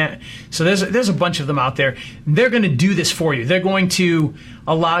one. So there's a bunch of them out there. They're going to do this for you. They're going to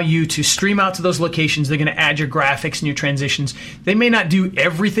allow you to stream out to those locations. They're going to add your graphics and your transitions. They may not do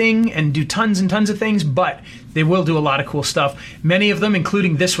everything and do tons and tons of things, but they will do a lot of cool stuff. Many of them,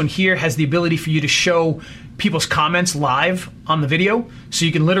 including this one here, has the ability for you to show people's comments live on the video. So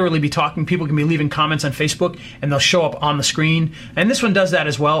you can literally be talking, people can be leaving comments on Facebook, and they'll show up on the screen. And this one does that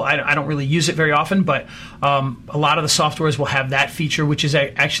as well. I don't really use it very often, but a lot of the softwares will have that feature, which is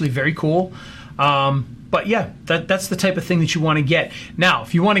actually very cool. But yeah, that's the type of thing that you want to get. Now,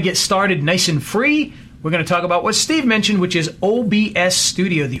 if you want to get started nice and free, we're going to talk about what Steve mentioned, which is OBS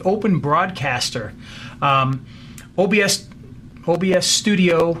Studio, the Open Broadcaster. OBS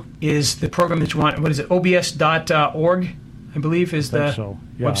Studio is the program that you want. What is it? OBS.org, I believe, is the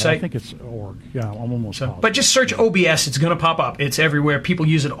website. I think it's org. Yeah, I'm almost positive. But just search OBS. It's going to pop up. It's everywhere. People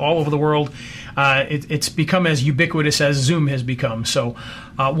use it all over the world. It's become as ubiquitous as Zoom has become. So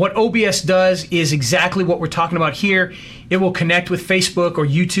what OBS does is exactly what we're talking about here. It will connect with Facebook or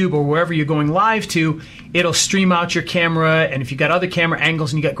YouTube or wherever you're going live to. It'll stream out your camera, and if you've got other camera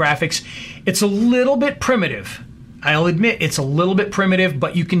angles and you got graphics, it's a little bit primitive. I'll admit it's a little bit primitive,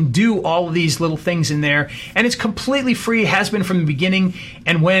 but you can do all of these little things in there, and it's completely free, has been from the beginning.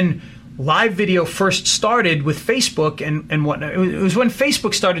 And when live video first started with Facebook and whatnot, it was when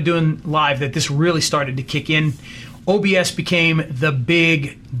Facebook started doing live that this really started to kick in. OBS became the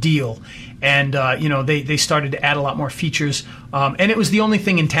big deal, and they started to add a lot more features, and it was the only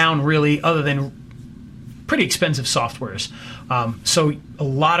thing in town really, other than pretty expensive softwares. So a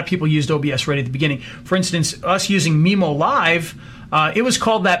lot of people used OBS right at the beginning. For instance, us using Mimo Live, it was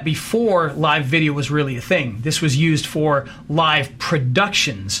called that before live video was really a thing. This was used for live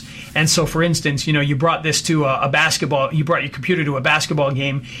productions. And so, for instance, you brought this to a basketball, you brought your computer to a basketball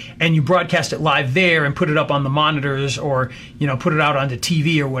game, and you broadcast it live there and put it up on the monitors, or put it out onto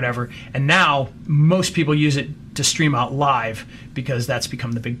TV or whatever. And now most people use it to stream out live because that's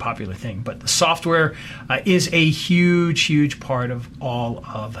become the big popular thing. But the software is a huge, huge part of all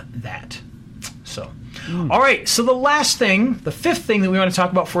of that. So, all right, so the last thing, the fifth thing that we want to talk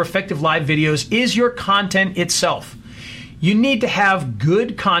about for effective live videos is your content itself. you need to have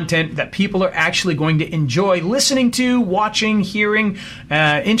good content that people are actually going to enjoy listening to, watching, hearing,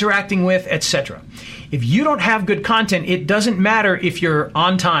 interacting with, etc. If you don't have good content, it doesn't matter if you're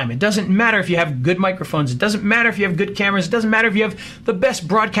on time. It doesn't matter if you have good microphones. It doesn't matter if you have good cameras. It doesn't matter if you have the best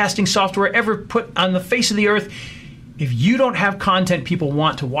broadcasting software ever put on the face of the earth. If you don't have content people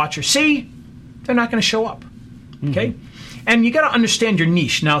want to watch or see, they're not going to show up. Okay? And you got to understand your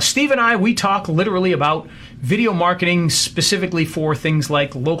niche. Now, Steve and I, we talk literally about video marketing specifically for things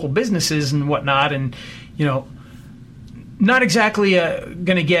like local businesses and whatnot, and, you know, not exactly going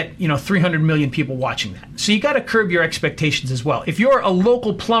to get, 300 million people watching that. So you got to curb your expectations as well. If you're a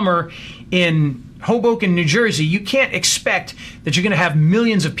local plumber in Hoboken, New Jersey, you can't expect that you're going to have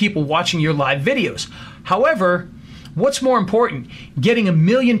millions of people watching your live videos. However, what's more important, getting 1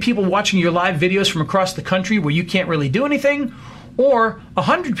 million people watching your live videos from across the country where you can't really do anything, or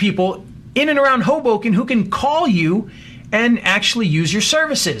 100 people in and around Hoboken who can call you and actually use your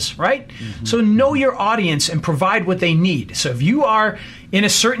services, right? So know your audience and provide what they need. So if you are in a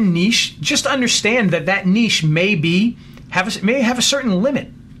certain niche, just understand that that niche may have a certain limit.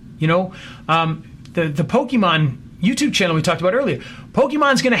 The Pokemon YouTube channel we talked about earlier,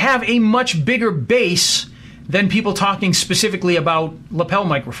 Pokemon's going to have a much bigger base than people talking specifically about lapel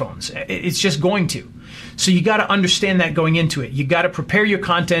microphones. It's just going to. So you got to understand that going into it. You got to prepare your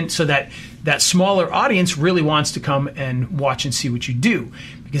content so that that smaller audience really wants to come and watch and see what you do,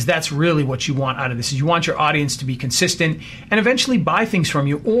 because that's really what you want out of this. Is you want your audience to be consistent and eventually buy things from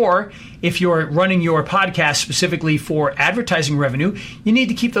you. Or if you're running your podcast specifically for advertising revenue, you need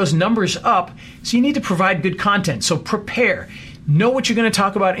to keep those numbers up. So you need to provide good content. So prepare. Know what you're going to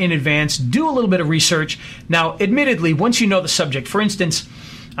talk about in advance. Do a little bit of research. Now, admittedly, once you know the subject, for instance,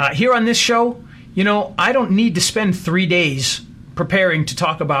 here on this show, I don't need to spend 3 days preparing to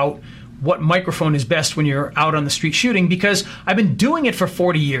talk about what microphone is best when you're out on the street shooting, because I've been doing it for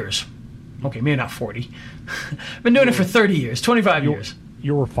 40 years. Okay, maybe not 40. I've been doing it for 30 years, 25 years.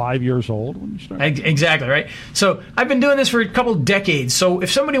 You were 5 years old when you started? Exactly, right? So I've been doing this for a couple decades. So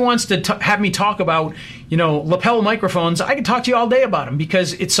if somebody wants to have me talk about, lapel microphones, I can talk to you all day about them,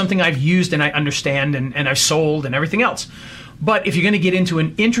 because it's something I've used and I understand and I've sold and everything else. But if you're going to get into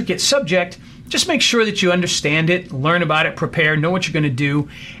an intricate subject, just make sure that you understand it, learn about it, prepare, know what you're going to do.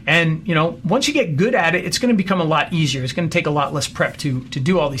 And, once you get good at it, it's going to become a lot easier. It's going to take a lot less prep to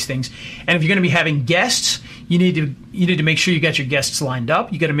do all these things. And if you're going to be having guests, you need to make sure you got your guests lined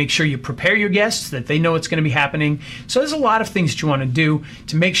up. You got to make sure you prepare your guests, that they know it's going to be happening. So there's a lot of things that you want to do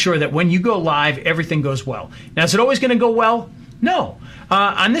to make sure that when you go live, everything goes well. Now, is it always going to go well? No.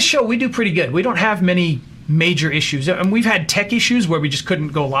 On this show, we do pretty good. We don't have many major issues. And we've had tech issues where we just couldn't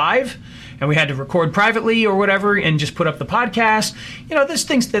go live and we had to record privately or whatever and just put up the podcast. There's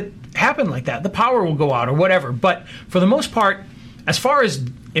things that happen like that. The power will go out or whatever. But for the most part, as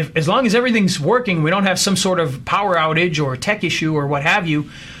long as everything's working, we don't have some sort of power outage or tech issue or what have you,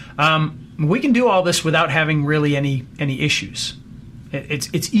 we can do all this without having really any issues.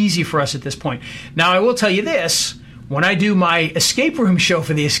 It's easy for us at this point. Now, I will tell you this. When I do my escape room show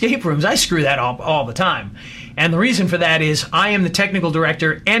for the escape rooms, I screw that up all the time. And the reason for that is I am the technical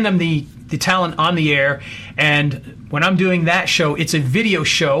director and I'm the talent on the air. And when I'm doing that show, it's a video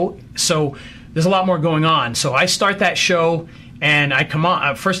show, so there's a lot more going on. So I start that show and I come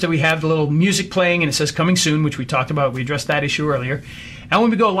on. First, we have the little music playing and it says coming soon, which we talked about. We addressed that issue earlier. And when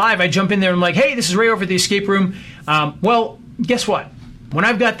we go live, I jump in there and I'm like, hey, this is Ray over at the escape room. Well, guess what? When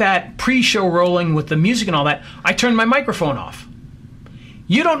I've got that pre-show rolling with the music and all that, I turn my microphone off.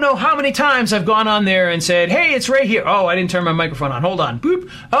 You don't know how many times I've gone on there and said, hey, it's Ray here. Oh, I didn't turn my microphone on. Hold on. Boop.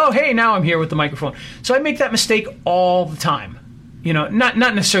 Oh, hey, now I'm here with the microphone. So I make that mistake all the time. Not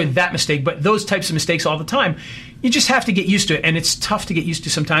necessarily that mistake, but those types of mistakes all the time. You just have to get used to it, and it's tough to get used to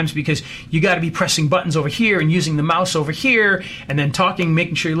sometimes because you got to be pressing buttons over here and using the mouse over here, and then talking,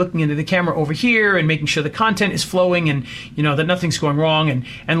 making sure you're looking into the camera over here, and making sure the content is flowing, and that nothing's going wrong.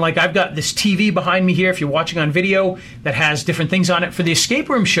 And like I've got this TV behind me here, if you're watching on video, that has different things on it. For the escape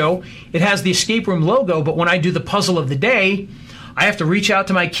room show, it has the escape room logo, but when I do the puzzle of the day, I have to reach out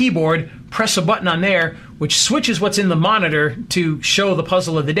to my keyboard, press a button on there, which switches what's in the monitor to show the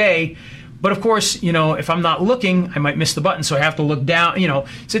puzzle of the day. But of course, if I'm not looking, I might miss the button, so I have to look down,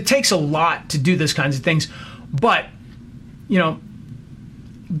 So it takes a lot to do those kinds of things. But, you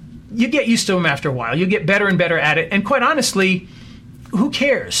get used to them after a while. You get better and better at it. And quite honestly, who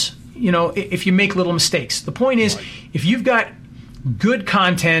cares, if you make little mistakes? The point is, if you've got good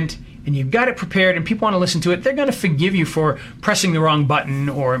content and you've got it prepared and people want to listen to it, they're going to forgive you for pressing the wrong button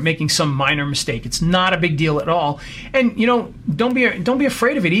or making some minor mistake. It's not a big deal at all. And, don't be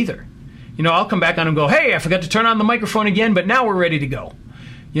afraid of it either. You know, I'll come back on and go, hey, I forgot to turn on the microphone again, but now we're ready to go.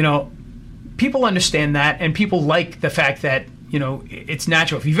 You know, people understand that, and people like the fact that, you know, it's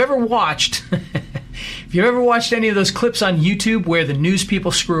natural. If you've ever watched any of those clips on YouTube where the news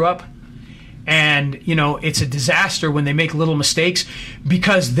people screw up, and, you know, it's a disaster when they make little mistakes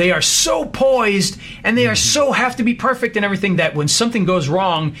because they are so poised and they are so have to be perfect and everything that when something goes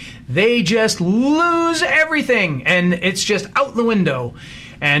wrong, they just lose everything and it's just out the window.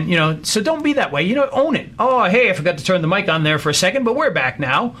 And, you know, so don't be that way. You know, own it. Oh, hey, I forgot to turn the mic on there for a second, but we're back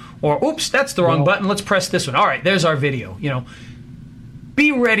now. Or, oops, that's the wrong button. Let's press this one. All right, there's our video. You know,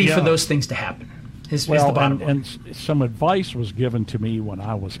 be ready for those things to happen. Is the bottom line. And some advice was given to me when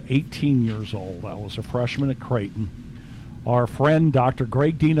I was 18 years old. I was a freshman at Creighton. Our friend, Dr.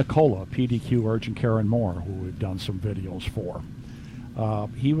 Greg DiNicola, PDQ Urgent Care and More, who we've done some videos for,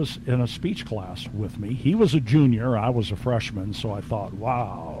 he was in a speech class with me. He was a junior. I was a freshman, so I thought,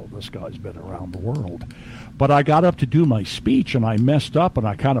 wow, this guy's been around the world. But I got up to do my speech, and I messed up, and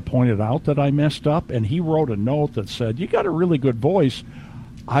I kind of pointed out that I messed up, and he wrote a note that said, you got a really good voice.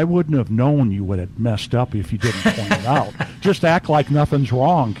 I wouldn't have known you would have messed up if you didn't point it out. Just act like nothing's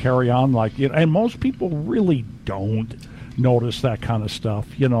wrong. Carry on like it. And most people really don't notice that kind of stuff,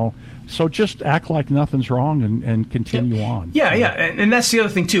 you know. So just act like nothing's wrong and continue on. Yeah, yeah. And that's the other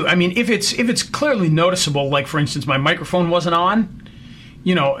thing, too. I mean, if it's clearly noticeable, like, for instance, my microphone wasn't on,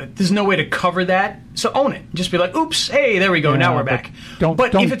 you know, there's no way to cover that. So own it. Just be like, oops, hey, there we go. Now we're back.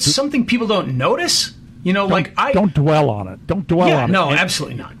 But if it's something people don't notice... You know, don't dwell on it. Don't dwell on it. No,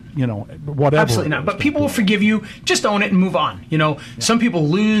 absolutely not. You know, whatever. Absolutely not. But people will forgive you. Just own it and move on. You know, some people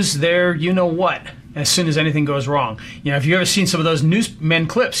lose their you-know-what as soon as anything goes wrong. You know, if you've ever seen some of those newsmen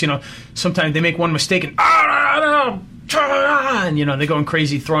clips, you know, sometimes they make one mistake and, and you know, they're going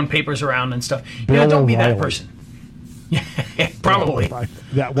crazy, throwing papers around and stuff. You know, don't be that person. Yeah, probably.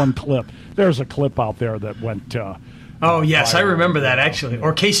 That one clip. There's a clip out there that went... Oh, yes, I remember that, actually.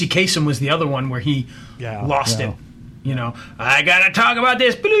 Or Casey Kasem was the other one where he lost it. You know, I got to talk about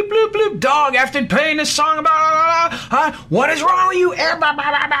this. Bloop, bloop, bloop, dog, after playing this song about, what is wrong with you?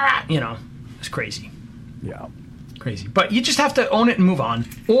 You know, it's crazy. Yeah. Crazy. But you just have to own it and move on.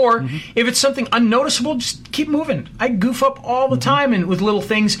 Or if it's something unnoticeable, just keep moving. I goof up all the time and with little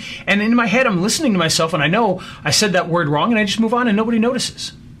things. And in my head, I'm listening to myself, and I know I said that word wrong, and I just move on, and nobody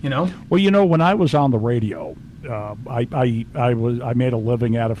notices. You know? Well, you know, when I was on the radio... I made a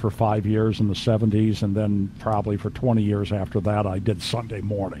living at it for 5 years in the 70s, and then probably for 20 years after that, I did Sunday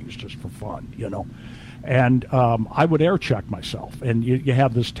mornings just for fun, you know. And I would air check myself, and you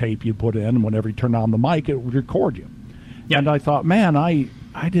have this tape you put in, and whenever you turn on the mic, it would record you. Yep. And I thought, man, I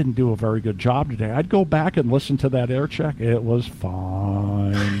didn't do a very good job today. I'd go back and listen to that air check. It was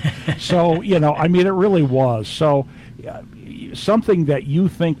fine. So, you know, I mean, it really was. So something that you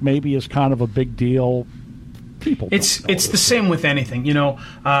think maybe is kind of a big deal, it's the same with anything, you know.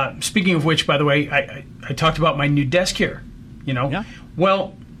 Speaking of which, by the way, I talked about my new desk here, you know. Yeah.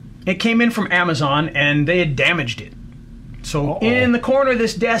 Well, it came in from Amazon, and they had damaged it. So in the corner of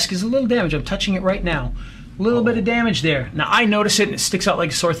this desk is a little damage. I'm touching it right now. A little bit of damage there. Now, I notice it, and it sticks out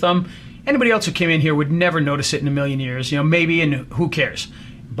like a sore thumb. Anybody else who came in here would never notice it in a million years. You know, maybe, and who cares?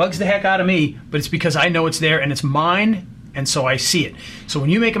 It bugs the heck out of me, but it's because I know it's there, and it's mine, and so I see it. So when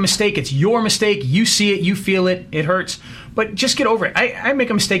you make a mistake, it's your mistake. You see it, you feel it, it hurts. But just get over it. I make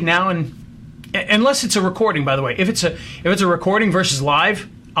a mistake now, and unless it's a recording, by the way. If it's a recording versus live,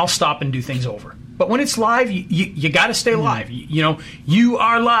 I'll stop and do things over. But when it's live, you got to stay live. You know, you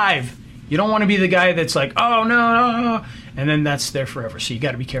are live. You don't want to be the guy that's like, oh, no, and then that's there forever. So you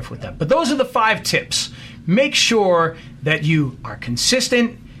got to be careful with that. But those are the 5 tips. Make sure that you are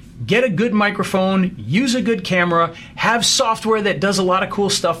consistent. Get a good microphone, use a good camera, have software that does a lot of cool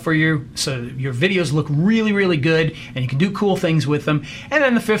stuff for you so your videos look really, really good and you can do cool things with them. And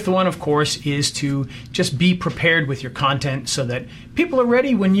then the 5th one, of course, is to just be prepared with your content so that people are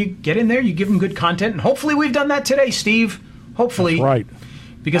ready when you get in there, you give them good content. And hopefully we've done that today, Steve. Hopefully. That's right.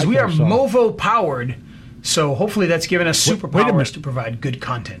 Because we are Movo powered, so hopefully that's given us superpowers to provide good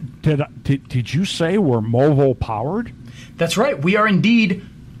content. Did you say we're Movo powered? That's right. We are indeed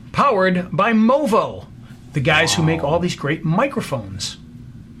powered by Movo, the guys who make all these great microphones.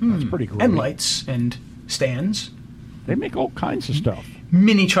 That's pretty great. And lights and stands. They make all kinds of stuff.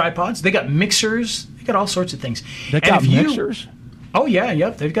 Mini tripods. They got mixers. They got all sorts of things. They got mixers? Oh, yeah,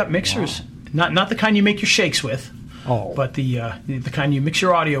 yep. They've got mixers. Wow. Not the kind you make your shakes with. Oh. But the kind you mix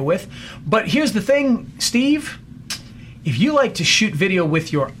your audio with. But here's the thing, Steve. If you like to shoot video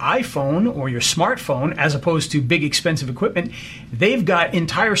with your iPhone or your smartphone as opposed to big expensive equipment, they've got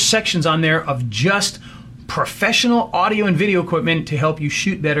entire sections on there of just professional audio and video equipment to help you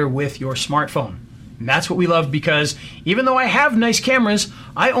shoot better with your smartphone. And that's what we love, because even though I have nice cameras,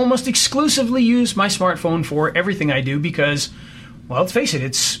 I almost exclusively use my smartphone for everything I do because, well, let's face it,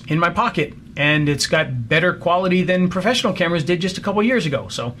 it's in my pocket and it's got better quality than professional cameras did just a couple years ago.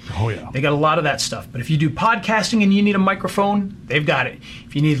 So they got a lot of that stuff. But if you do podcasting and you need a microphone, they've got it.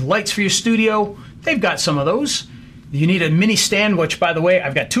 If you need lights for your studio, they've got some of those. You need a mini stand, which, by the way,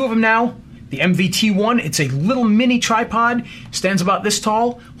 I've got 2 of them now. The MVT1, it's a little mini tripod, stands about this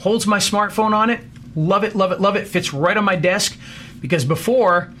tall, holds my smartphone on it. Love it, love it, love it. Fits right on my desk, because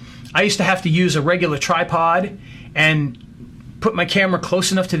before I used to have to use a regular tripod and put my camera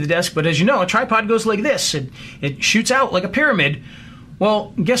close enough to the desk. But as you know, a tripod goes like this. It shoots out like a pyramid.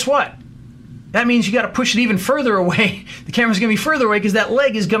 Well, guess what? That means you got to push it even further away. The camera's going to be further away because that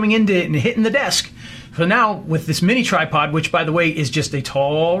leg is coming into it and hitting the desk. So now with this mini tripod, which by the way is just a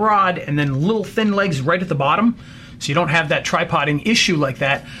tall rod and then little thin legs right at the bottom, so you don't have that tripoding issue like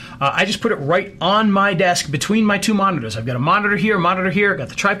that, I just put it right on my desk between my 2 monitors. I've got a monitor here, I've got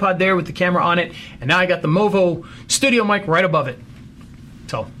the tripod there with the camera on it, and now I got the Movo studio mic right above it.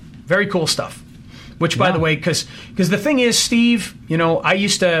 So very cool stuff. Which, by the way, because the thing is, Steve, you know, I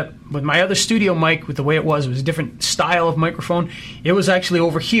used to, with my other studio mic, with the way it was a different style of microphone. It was actually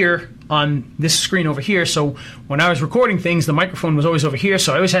over here on this screen over here. So when I was recording things, the microphone was always over here.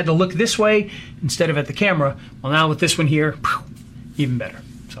 So I always had to look this way instead of at the camera. Well, now with this one here, even better.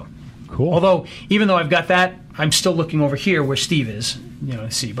 So cool. Although, even though I've got that, I'm still looking over here where Steve is, you know,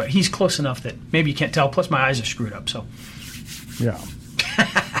 to see. But he's close enough that maybe you can't tell. Plus, my eyes are screwed up. So yeah.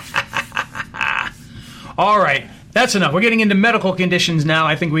 All right, that's enough. We're getting into medical conditions now.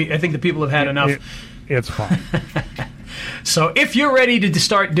 I think the people have had enough. It's fine. So if you're ready to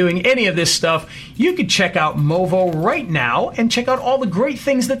start doing any of this stuff, you could check out Movo right now and check out all the great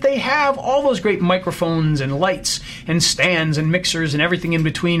things that they have, all those great microphones and lights and stands and mixers and everything in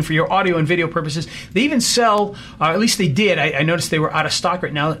between for your audio and video purposes. They even sell, at least they did, I noticed they were out of stock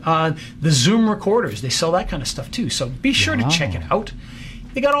right now, the Zoom recorders. They sell that kind of stuff too. So be sure to check it out.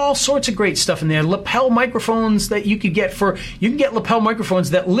 They got all sorts of great stuff in there. Lapel microphones that you could get you can get lapel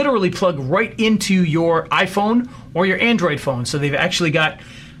microphones that literally plug right into your iPhone or your Android phone. So they've actually got,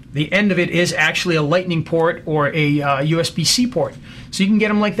 the end of it is actually a lightning port or a USB-C port. So you can get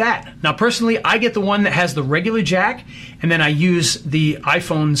them like that. Now, personally, I get the one that has the regular jack, and then I use the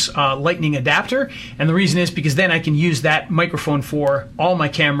iPhone's lightning adapter. And the reason is because then I can use that microphone for all my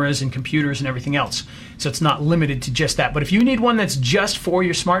cameras and computers and everything else. So it's not limited to just that. But if you need one that's just for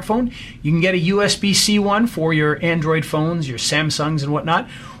your smartphone, you can get a USB-C one for your Android phones, your Samsungs and whatnot,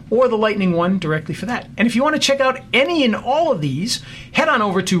 or the Lightning one directly for that. And if you want to check out any and all of these, head on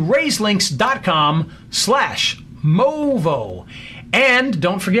over to raiselinks.com/Movo. And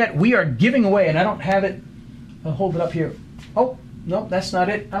don't forget, we are giving away, and I don't have it, I'll hold it up here. Oh, no, that's not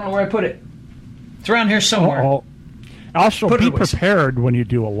it. I don't know where I put it. It's around here somewhere. Uh-oh. Also, be prepared when you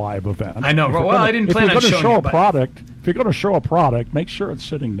do a live event. I know. Well, I didn't plan on showing If you're going to show a product, make sure it's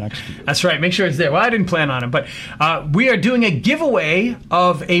sitting next to you. That's right. Make sure it's there. Well, I didn't plan on it, but we are doing a giveaway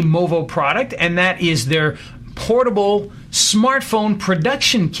of a Movo product, and that is their portable smartphone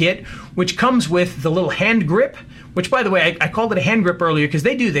production kit, which comes with the little hand grip, which, by the way, I called it a hand grip earlier because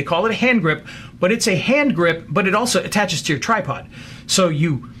they call it a hand grip, but it's a hand grip, but it also attaches to your tripod. So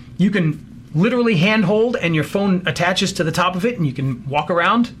you can literally handhold, and your phone attaches to the top of it, and you can walk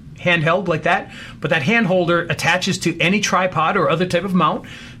around handheld like that. But that hand holder attaches to any tripod or other type of mount.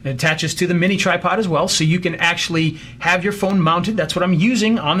 It attaches to the mini tripod as well, so you can actually have your phone mounted. That's what I'm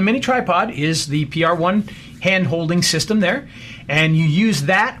using on the mini tripod, is the PR1 hand holding system there. And you use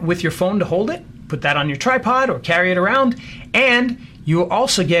that with your phone to hold it, put that on your tripod or carry it around. And you're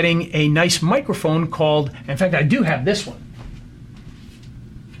also getting a nice microphone called, in fact, I do have this one.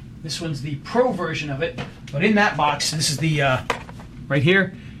 This one's the Pro version of it, but in that box, this is the, right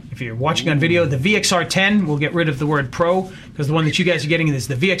here, if you're watching on video, the VXR10. We'll get rid of the word Pro, because the one that you guys are getting is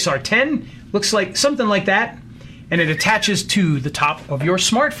the VXR10. Looks like something like that, and it attaches to the top of your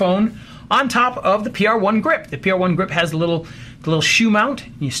smartphone on top of the PR1 grip. The PR1 grip has the little shoe mount.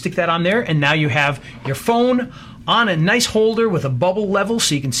 You stick that on there, and now you have your phone on a nice holder with a bubble level,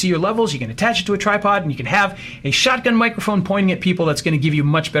 so you can see your levels. You can attach it to a tripod, and you can have a shotgun microphone pointing at people that's going to give you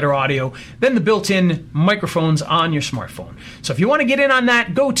much better audio than the built-in microphones on your smartphone. So if you want to get in on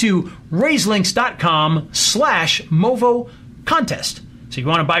that, go to raiselinks.com/Movo contest. So if you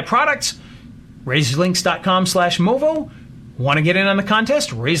want to buy products, raiselinks.com/Movo. Want to get in on the contest?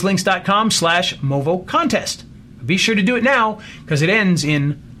 raiselinks.com/Movo contest. Be sure to do it now, because it ends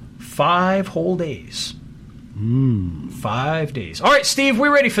in 5 whole days. 5 days. All right, Steve,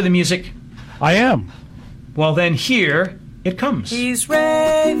 we're ready for the music. I am. Well, then here it comes. He's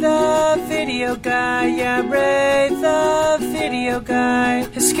Ray the Video Guy, yeah, Ray the Video Guy.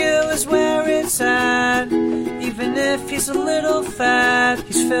 His skill is where it's at, even if he's a little fat.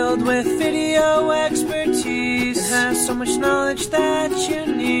 He's filled with video expertise and has so much knowledge that you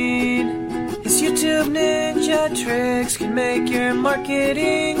need. His YouTube ninja tricks can make your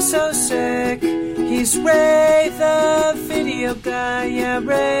marketing so sick. He's Ray the Video Guy, yeah,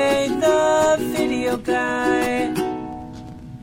 Ray the Video Guy.